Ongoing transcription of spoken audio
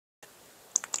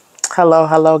Hello,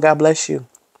 hello. God bless you.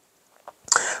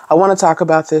 I want to talk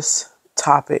about this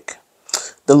topic.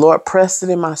 The Lord pressed it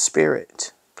in my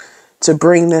spirit to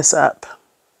bring this up.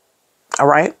 All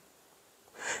right.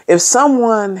 If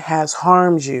someone has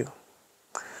harmed you,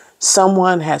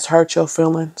 someone has hurt your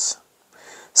feelings,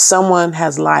 someone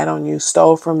has lied on you,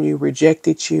 stole from you,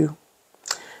 rejected you,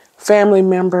 family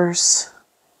members,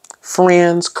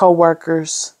 friends,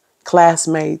 co-workers,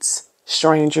 classmates,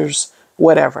 strangers,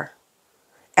 whatever.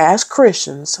 As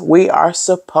Christians, we are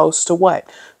supposed to what?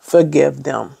 Forgive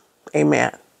them.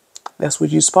 Amen. That's what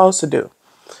you're supposed to do.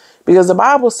 Because the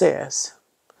Bible says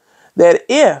that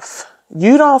if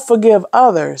you don't forgive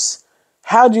others,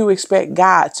 how do you expect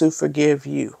God to forgive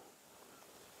you?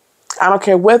 I don't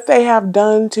care what they have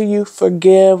done to you,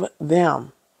 forgive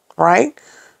them. Right?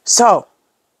 So,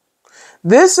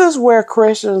 this is where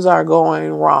Christians are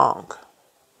going wrong.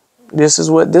 This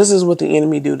is what the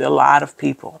enemy do to a lot of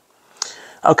people.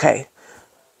 Okay,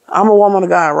 I'm a woman of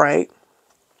God, right?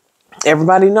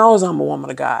 Everybody knows I'm a woman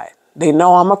of God. They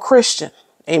know I'm a Christian.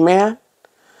 Amen.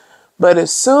 But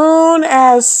as soon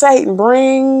as Satan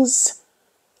brings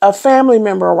a family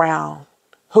member around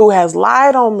who has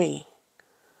lied on me,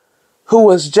 who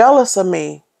was jealous of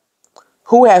me,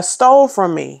 who has stole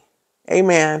from me,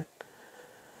 amen,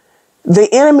 the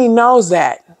enemy knows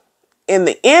that. And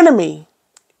the enemy,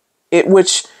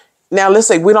 now let's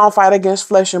say we don't fight against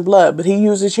flesh and blood, but he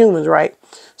uses humans, right?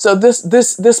 So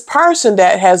this person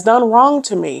that has done wrong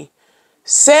to me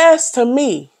says to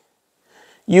me,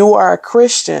 you are a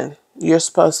Christian, you're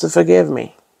supposed to forgive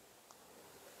me.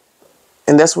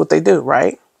 And that's what they do,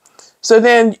 right? So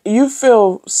then you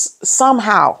feel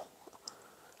somehow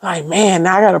like, man,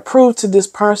 now I got to prove to this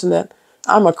person that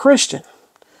I'm a Christian.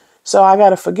 So I got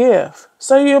to forgive.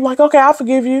 So you're like, okay, I'll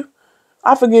forgive you.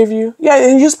 I'll forgive you. Yeah,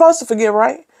 and you're supposed to forgive,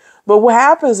 right? But what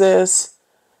happens is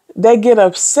they get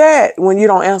upset when you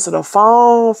don't answer the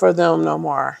phone for them no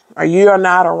more, or you are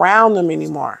not around them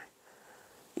anymore.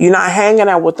 You're not hanging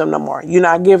out with them no more. You're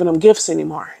not giving them gifts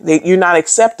anymore. You're not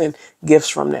accepting gifts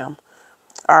from them.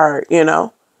 Or,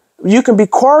 you can be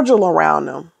cordial around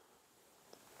them.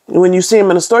 When you see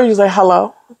them in the store, you say,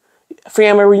 hello.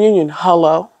 Family reunion,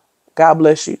 hello. God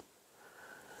bless you.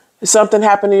 If something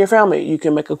happened to your family, you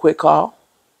can make a quick call.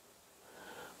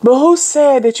 But who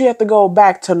said that you have to go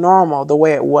back to normal the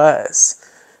way it was?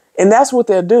 And that's what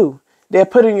they'll do. They'll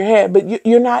put in your head, but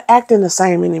you're not acting the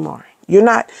same anymore. You're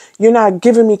not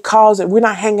giving me calls that we're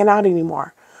not hanging out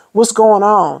anymore. What's going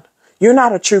on? You're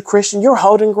not a true Christian. You're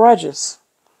holding grudges.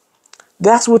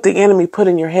 That's what the enemy put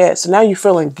in your head. So now you're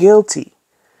feeling guilty.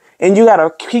 And you got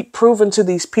to keep proving to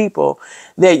these people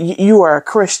that you are a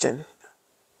Christian.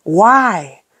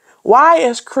 Why? Why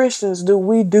as Christians do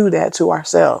we do that to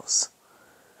ourselves?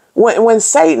 When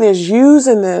Satan is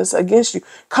using this against you,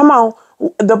 come on.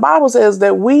 The Bible says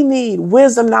that we need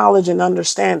wisdom, knowledge, and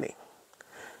understanding.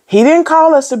 He didn't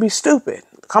call us to be stupid.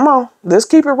 Come on. Let's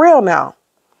keep it real now.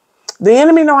 The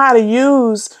enemy know how to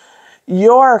use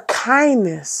your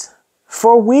kindness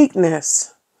for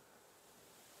weakness.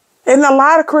 And what a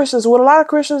lot of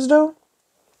Christians do,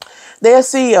 they'll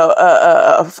see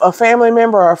a family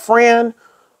member or a friend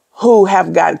who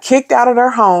have gotten kicked out of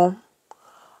their home,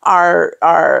 or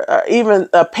even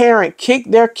a parent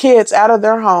kicked their kids out of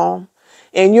their home,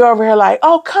 and you're over here like,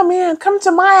 oh, come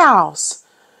to my house.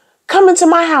 Come into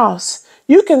my house.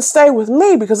 You can stay with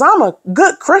me because I'm a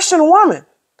good Christian woman,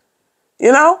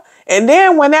 And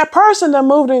then when that person that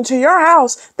moved into your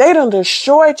house, they done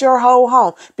destroyed your whole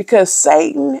home because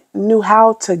Satan knew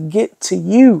how to get to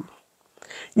you.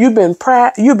 You've been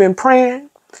praying,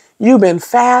 you've been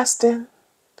fasting,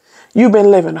 you've been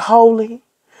living holy.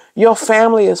 Your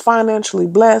family is financially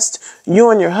blessed. You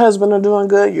and your husband are doing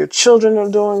good. Your children are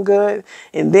doing good.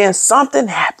 And then something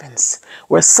happens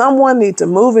where someone needs to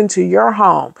move into your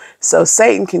home so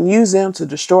Satan can use them to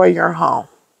destroy your home.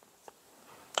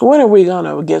 When are we going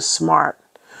to get smart?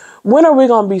 When are we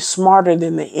going to be smarter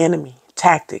than the enemy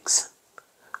tactics?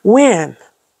 When?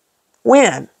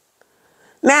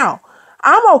 Now,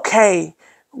 I'm okay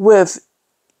with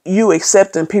you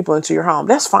accepting people into your home.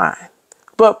 That's fine.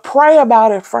 But pray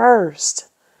about it first.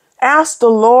 Ask the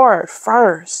Lord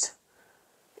first.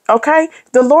 Okay?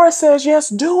 The Lord says, yes,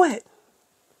 do it.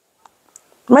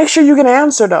 Make sure you get an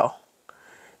answer though.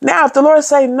 Now, if the Lord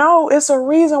say no, it's a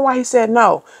reason why he said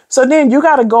no. So then you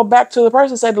got to go back to the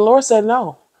person and say, the Lord said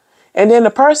no. And then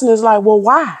the person is like, well,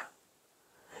 why?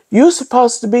 You're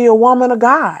supposed to be a woman of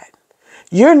God.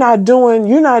 You're not doing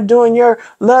your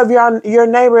love your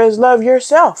neighbor as love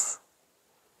yourself.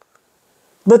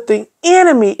 But the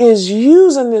enemy is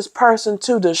using this person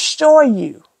to destroy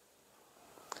you.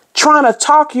 trying to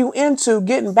talk you into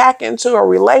getting back into a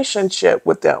relationship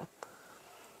with them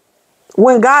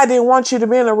when God didn't want you to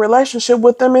be in a relationship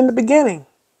with them in the beginning.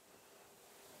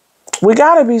 We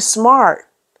got to be smart.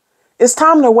 It's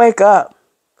time to wake up.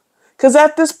 Because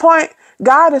at this point,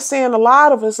 God is saying a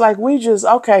lot of us like we just,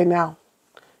 okay, now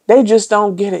they just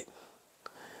don't get it.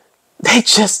 They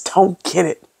just don't get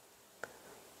it.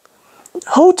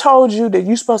 Who told you that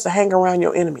you're supposed to hang around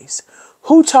your enemies?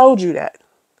 Who told you that?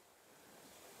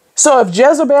 So if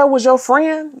Jezebel was your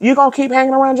friend, you going to keep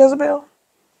hanging around Jezebel?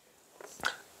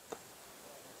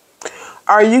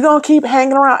 Are you going to keep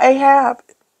hanging around Ahab?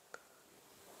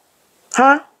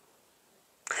 Huh?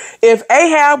 If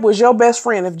Ahab was your best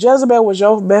friend, if Jezebel was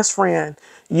your best friend,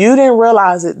 you didn't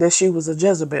realize it that she was a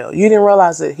Jezebel. You didn't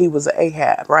realize that he was an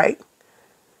Ahab, right?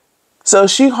 So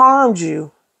she harmed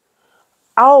you.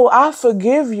 Oh, I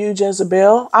forgive you,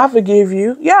 Jezebel. I forgive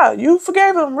you. Yeah, you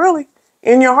forgave him, really.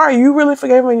 In your heart, you really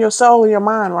forgave him in your soul and your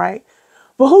mind, right?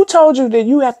 But who told you that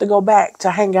you have to go back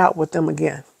to hang out with them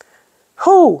again?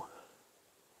 Who?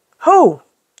 Who?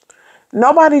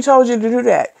 Nobody told you to do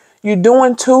that. You're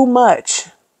doing too much.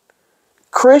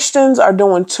 Christians are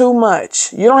doing too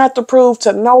much. You don't have to prove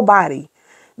to nobody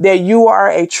that you are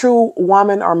a true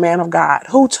woman or man of God.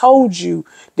 Who told you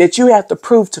that you have to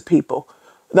prove to people?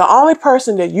 The only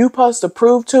person that you're supposed to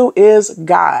prove to is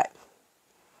God.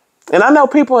 And I know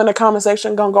people in the comment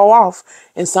section gonna go off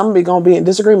and somebody gonna be in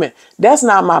disagreement. That's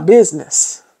not my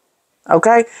business.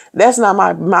 Okay? That's not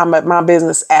my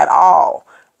business at all.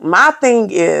 My thing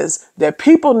is that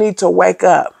people need to wake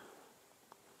up.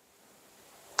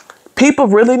 People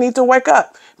really need to wake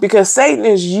up because Satan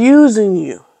is using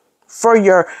you for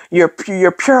your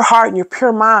pure heart and your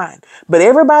pure mind. But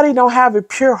everybody don't have a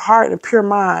pure heart and a pure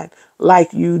mind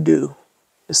like you do.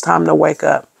 It's time to wake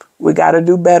up. We got to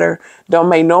do better. Don't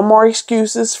make no more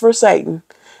excuses for Satan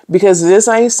because this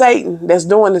ain't Satan that's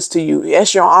doing this to you.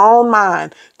 That's your own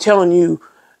mind telling you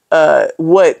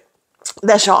what.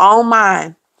 That's your own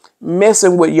mind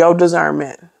messing with your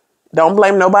discernment. Don't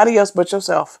blame nobody else but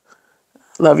yourself.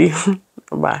 Love you.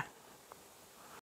 Bye.